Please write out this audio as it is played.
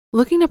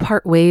Looking to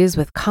part ways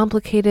with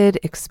complicated,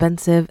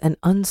 expensive, and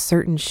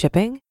uncertain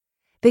shipping?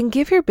 Then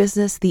give your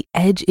business the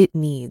edge it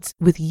needs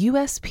with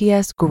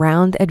USPS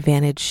Ground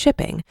Advantage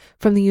shipping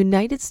from the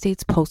United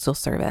States Postal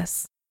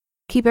Service.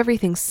 Keep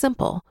everything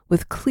simple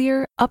with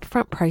clear,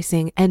 upfront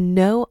pricing and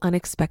no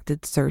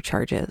unexpected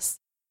surcharges.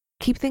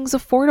 Keep things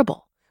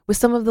affordable with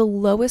some of the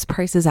lowest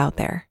prices out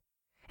there.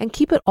 And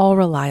keep it all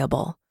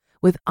reliable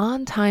with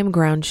on-time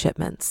ground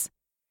shipments.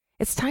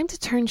 It's time to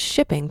turn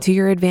shipping to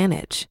your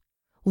advantage.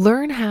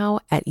 Learn how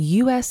at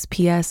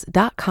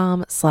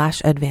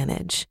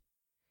USPS.com/advantage.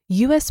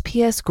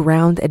 USPS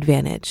Ground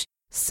Advantage.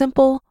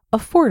 Simple,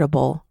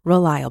 affordable,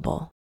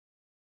 reliable.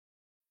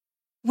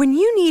 When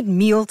you need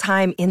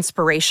mealtime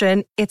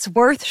inspiration, it's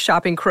worth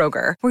shopping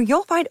Kroger, where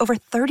you'll find over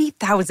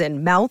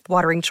 30,000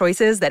 mouth-watering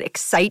choices that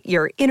excite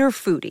your inner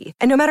foodie.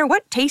 And no matter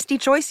what tasty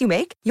choice you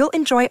make, you'll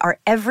enjoy our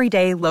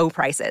everyday low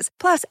prices,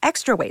 plus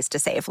extra ways to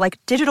save, like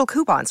digital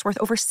coupons worth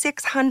over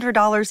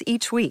 $600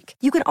 each week.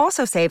 You can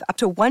also save up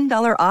to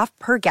 $1 off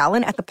per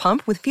gallon at the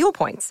pump with fuel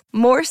points.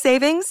 More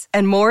savings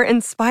and more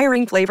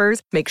inspiring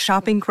flavors make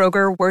shopping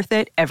Kroger worth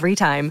it every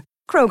time.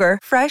 Kroger,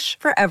 fresh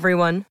for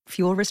everyone.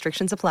 Fuel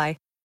restrictions apply.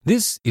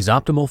 This is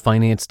Optimal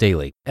Finance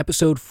Daily,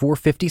 episode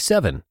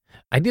 457.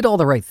 I Did All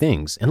the Right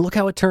Things, and Look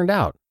How It Turned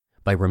Out,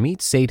 by Ramit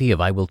Sethi of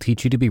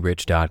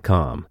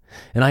IWillTeachYouToBeRich.com.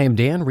 And I am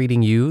Dan,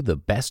 reading you the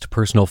best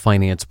personal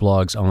finance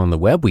blogs on the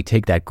web. We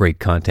take that great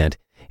content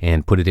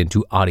and put it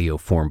into audio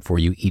form for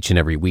you each and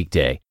every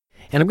weekday.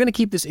 And I'm going to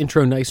keep this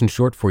intro nice and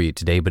short for you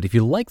today, but if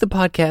you like the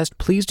podcast,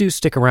 please do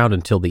stick around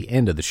until the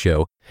end of the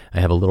show. I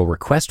have a little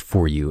request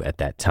for you at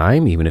that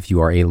time, even if you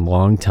are a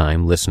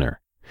long-time listener.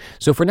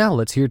 So for now,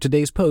 let's hear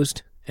today's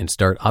post and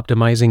start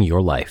optimizing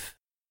your life.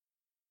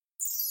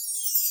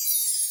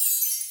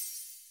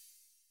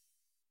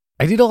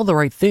 I Did All the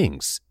Right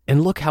Things,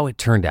 and Look How It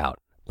Turned Out,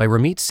 by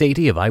Ramit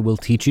Sethi of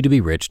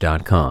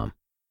IWillTeachYouToBeRich.com.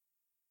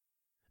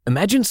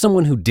 Imagine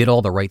someone who did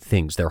all the right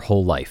things their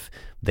whole life.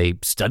 They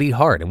studied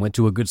hard and went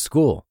to a good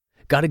school,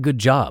 got a good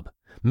job,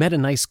 met a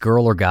nice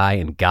girl or guy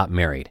and got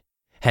married,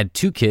 had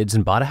 2 kids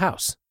and bought a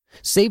house,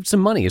 saved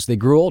some money as they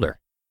grew older.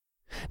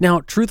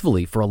 Now,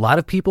 truthfully, for a lot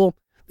of people,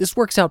 this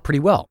works out pretty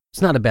well.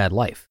 It's not a bad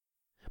life.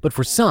 But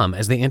for some,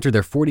 as they enter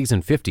their 40s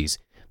and 50s,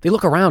 they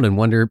look around and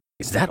wonder,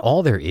 is that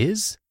all there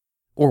is?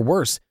 Or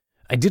worse,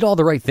 I did all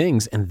the right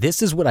things and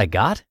this is what I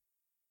got?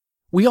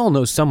 We all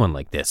know someone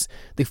like this.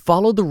 They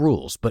followed the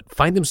rules, but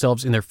find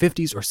themselves in their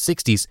 50s or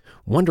 60s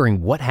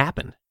wondering what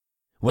happened.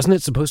 Wasn't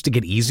it supposed to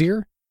get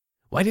easier?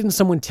 Why didn't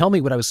someone tell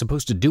me what I was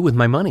supposed to do with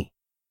my money?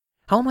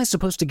 How am I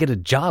supposed to get a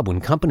job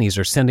when companies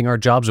are sending our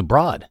jobs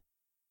abroad?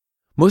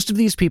 Most of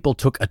these people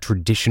took a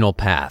traditional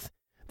path.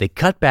 They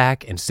cut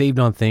back and saved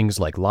on things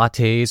like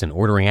lattes and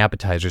ordering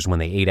appetizers when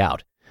they ate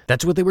out.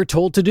 That's what they were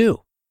told to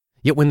do.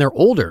 Yet when they're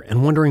older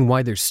and wondering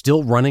why they're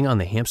still running on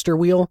the hamster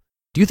wheel,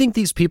 do you think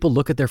these people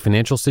look at their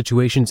financial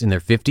situations in their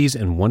 50s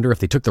and wonder if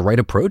they took the right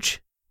approach?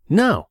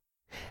 No.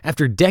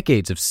 After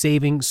decades of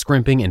saving,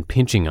 scrimping, and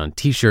pinching on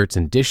t-shirts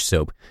and dish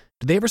soap,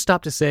 did they ever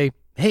stop to say,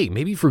 hey,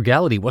 maybe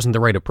frugality wasn't the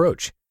right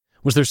approach?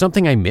 Was there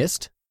something I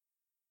missed?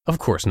 Of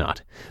course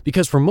not,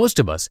 because for most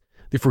of us,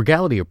 the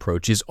frugality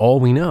approach is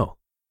all we know.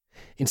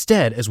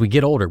 Instead, as we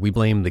get older, we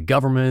blame the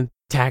government,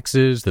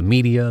 taxes, the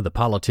media, the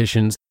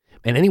politicians,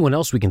 and anyone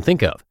else we can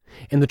think of.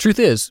 And the truth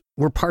is,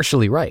 we're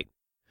partially right.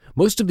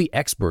 Most of the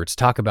experts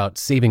talk about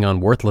saving on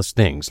worthless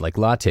things like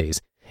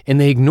lattes, and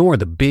they ignore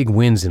the big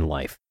wins in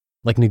life,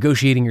 like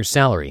negotiating your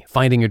salary,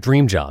 finding a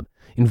dream job,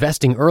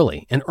 investing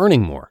early, and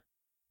earning more.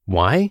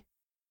 Why?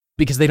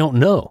 Because they don't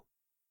know.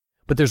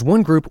 But there's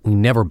one group we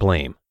never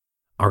blame: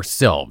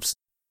 ourselves.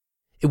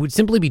 It would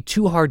simply be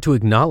too hard to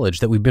acknowledge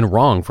that we've been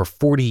wrong for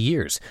 40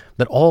 years,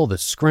 that all the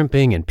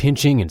scrimping and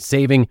pinching and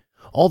saving,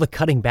 all the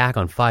cutting back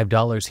on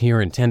 $5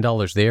 here and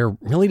 $10 there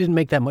really didn't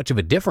make that much of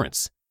a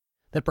difference.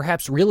 That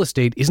perhaps real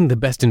estate isn't the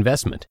best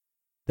investment.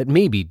 That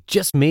maybe,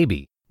 just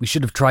maybe, we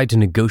should have tried to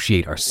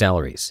negotiate our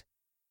salaries.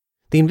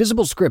 The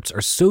invisible scripts are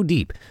so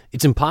deep,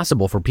 it's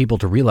impossible for people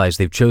to realize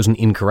they've chosen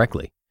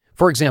incorrectly.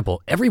 For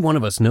example, every one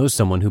of us knows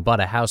someone who bought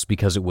a house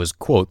because it was,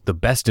 quote, the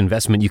best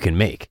investment you can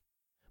make.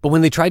 But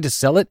when they tried to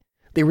sell it,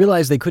 they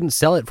realized they couldn't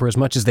sell it for as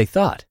much as they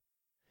thought.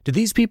 Do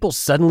these people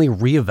suddenly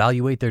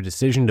reevaluate their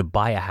decision to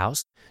buy a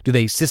house? Do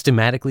they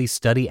systematically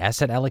study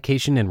asset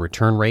allocation and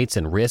return rates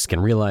and risk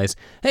and realize,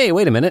 hey,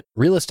 wait a minute,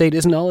 real estate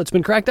isn't all it's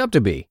been cracked up to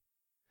be?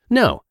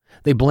 No,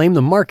 they blame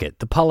the market,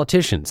 the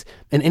politicians,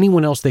 and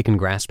anyone else they can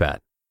grasp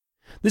at.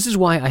 This is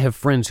why I have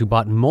friends who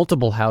bought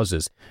multiple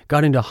houses,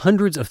 got into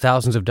hundreds of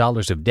thousands of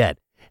dollars of debt,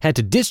 had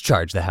to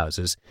discharge the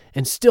houses,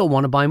 and still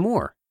want to buy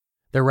more.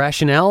 Their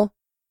rationale?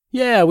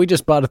 Yeah, we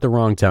just bought at the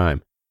wrong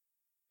time.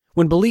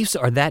 When beliefs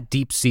are that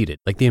deep-seated,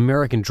 like the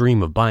American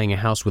dream of buying a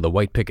house with a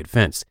white picket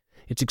fence,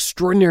 it's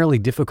extraordinarily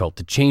difficult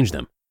to change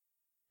them.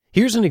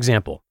 Here's an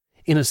example.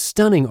 In a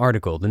stunning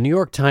article, the New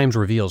York Times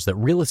reveals that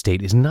real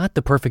estate is not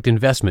the perfect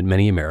investment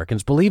many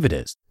Americans believe it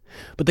is.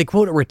 But they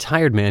quote a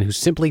retired man who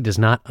simply does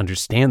not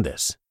understand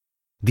this.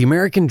 The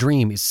American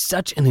dream is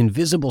such an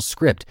invisible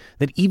script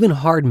that even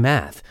hard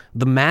math,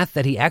 the math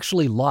that he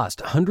actually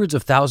lost hundreds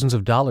of thousands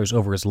of dollars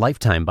over his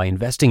lifetime by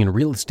investing in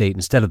real estate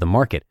instead of the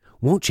market,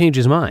 won't change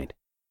his mind.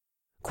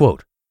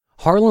 Quote,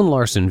 Harlan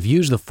Larson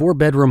views the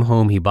 4-bedroom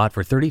home he bought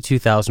for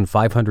 $32,500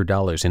 in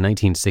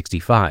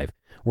 1965,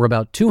 or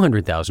about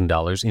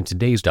 $200,000 in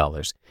today's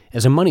dollars,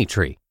 as a money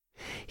tree.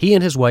 He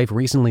and his wife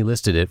recently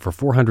listed it for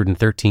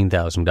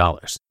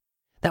 $413,000.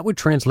 That would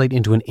translate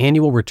into an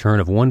annual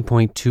return of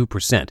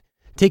 1.2%,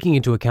 taking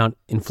into account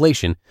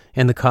inflation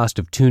and the cost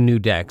of 2 new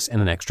decks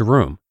and an extra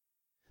room.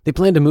 They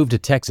plan to move to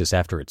Texas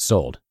after it's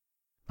sold.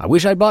 I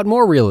wish I'd bought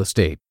more real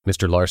estate,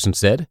 Mr. Larson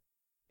said.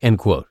 End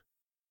quote.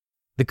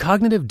 The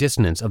cognitive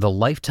dissonance of the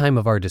lifetime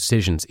of our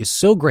decisions is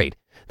so great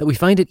that we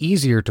find it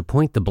easier to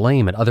point the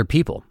blame at other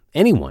people,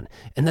 anyone,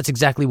 and that's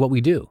exactly what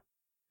we do.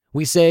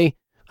 We say,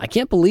 I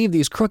can't believe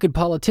these crooked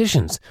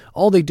politicians.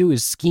 All they do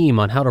is scheme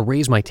on how to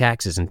raise my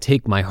taxes and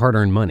take my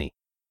hard-earned money.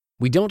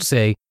 We don't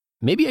say,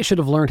 maybe I should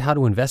have learned how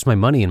to invest my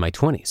money in my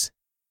 20s.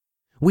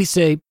 We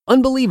say,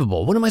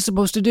 unbelievable, what am I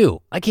supposed to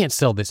do? I can't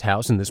sell this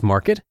house in this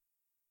market.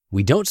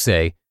 We don't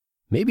say,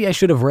 maybe I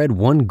should have read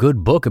one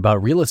good book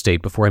about real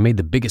estate before I made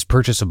the biggest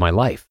purchase of my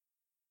life.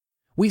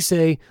 We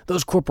say,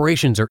 those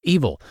corporations are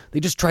evil. They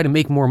just try to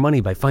make more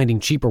money by finding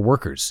cheaper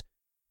workers.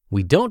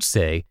 We don't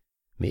say,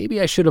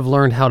 maybe I should have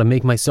learned how to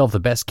make myself the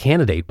best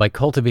candidate by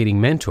cultivating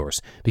mentors,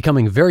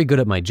 becoming very good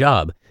at my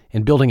job,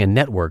 and building a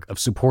network of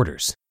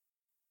supporters.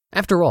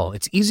 After all,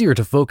 it's easier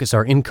to focus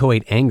our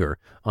inchoate anger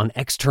on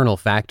external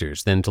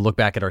factors than to look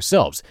back at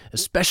ourselves,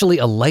 especially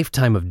a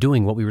lifetime of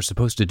doing what we were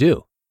supposed to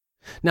do.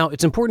 Now,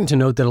 it's important to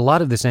note that a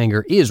lot of this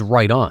anger is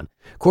right on.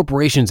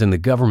 Corporations and the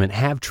government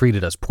have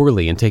treated us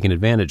poorly and taken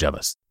advantage of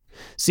us.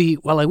 See,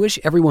 while I wish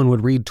everyone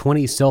would read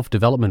 20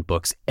 self-development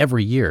books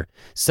every year,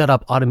 set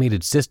up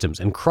automated systems,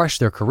 and crush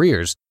their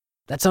careers,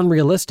 that's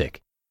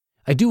unrealistic.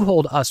 I do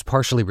hold us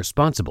partially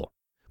responsible.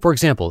 For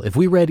example, if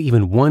we read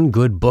even one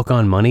good book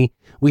on money,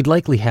 we'd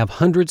likely have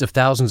hundreds of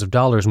thousands of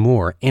dollars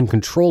more and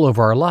control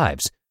over our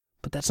lives.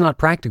 But that's not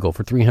practical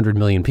for 300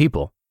 million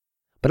people.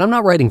 But I'm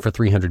not writing for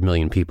 300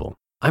 million people.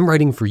 I'm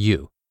writing for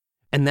you.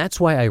 And that's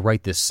why I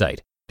write this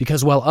site.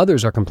 Because while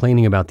others are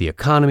complaining about the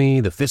economy,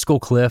 the fiscal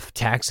cliff,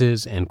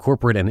 taxes, and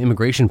corporate and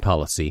immigration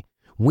policy,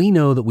 we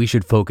know that we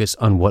should focus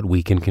on what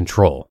we can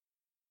control.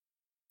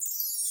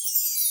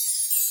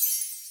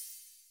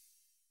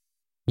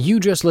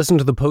 You just listened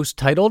to the post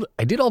titled,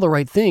 I Did All the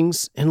Right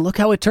Things, and Look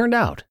How It Turned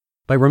Out,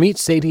 by Ramit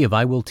Sethi of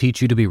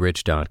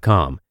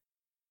IWillTeachYouToBeRich.com.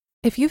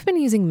 If you've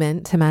been using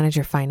Mint to manage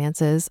your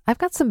finances, I've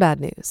got some bad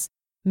news.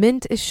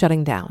 Mint is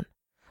shutting down.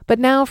 But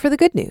now for the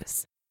good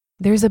news.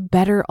 There's a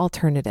better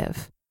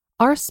alternative.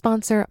 Our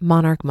sponsor,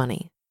 Monarch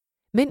Money.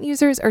 Mint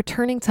users are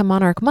turning to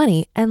Monarch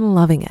Money and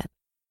loving it.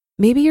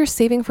 Maybe you're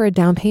saving for a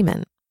down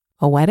payment,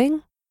 a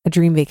wedding, a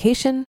dream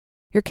vacation,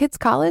 your kids'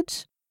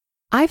 college.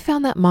 I've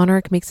found that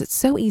Monarch makes it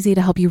so easy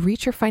to help you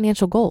reach your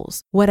financial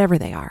goals, whatever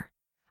they are.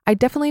 I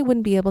definitely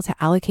wouldn't be able to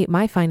allocate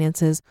my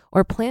finances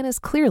or plan as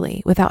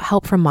clearly without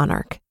help from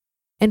Monarch.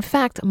 In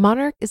fact,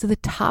 Monarch is the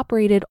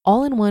top-rated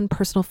all-in-one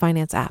personal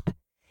finance app.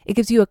 It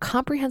gives you a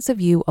comprehensive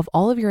view of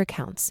all of your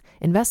accounts,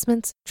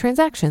 investments,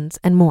 transactions,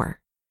 and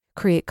more.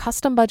 Create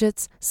custom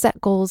budgets,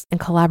 set goals, and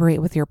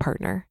collaborate with your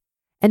partner.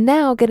 And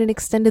now get an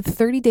extended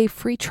 30-day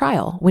free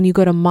trial when you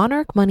go to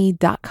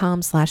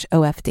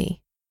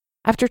monarchmoney.com/OFD.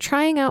 After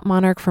trying out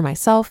Monarch for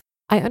myself,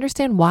 I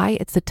understand why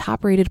it's the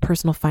top-rated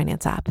personal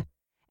finance app.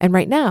 And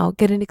right now,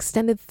 get an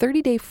extended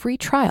 30-day free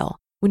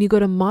trial when you go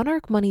to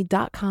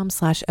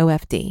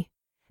monarchmoney.com/OFD.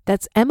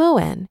 That's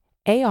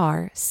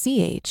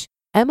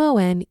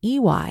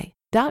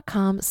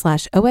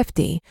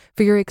monarchmoney.com/OFD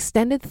for your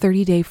extended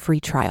 30-day free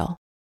trial.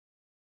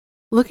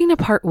 Looking to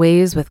part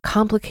ways with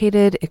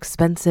complicated,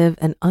 expensive,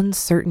 and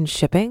uncertain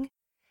shipping?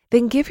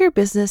 Then give your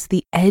business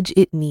the edge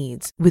it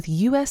needs with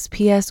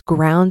USPS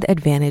Ground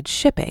Advantage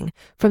shipping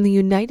from the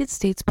United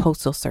States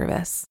Postal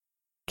Service.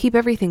 Keep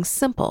everything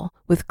simple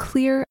with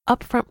clear,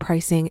 upfront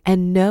pricing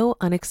and no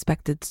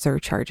unexpected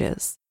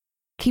surcharges.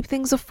 Keep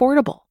things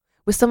affordable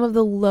with some of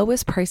the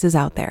lowest prices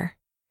out there.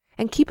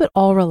 And keep it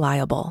all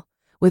reliable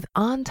with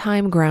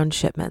on-time ground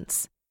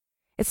shipments.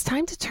 It's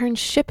time to turn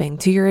shipping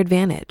to your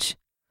advantage.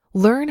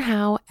 Learn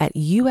how at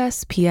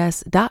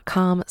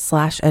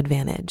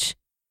USPS.com/advantage.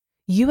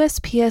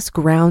 USPS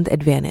Ground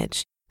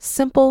Advantage.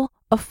 Simple,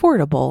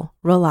 affordable,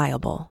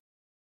 reliable.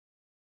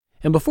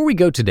 And before we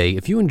go today,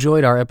 if you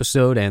enjoyed our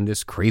episode and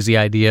this crazy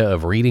idea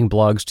of reading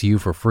blogs to you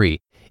for free,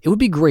 it would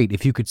be great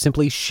if you could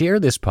simply share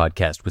this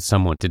podcast with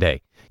someone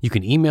today. You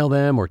can email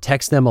them or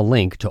text them a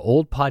link to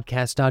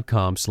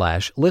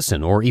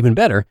oldpodcast.com/listen, or even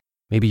better,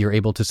 maybe you're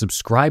able to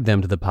subscribe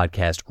them to the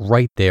podcast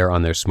right there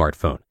on their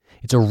smartphone.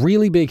 It's a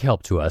really big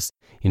help to us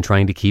in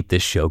trying to keep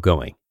this show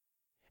going.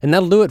 And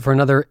that'll do it for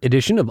another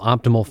edition of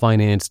Optimal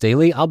Finance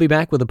Daily. I'll be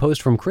back with a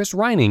post from Chris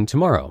Reining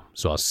tomorrow,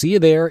 so I'll see you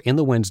there in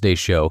the Wednesday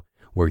show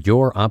where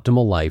your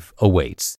optimal life awaits.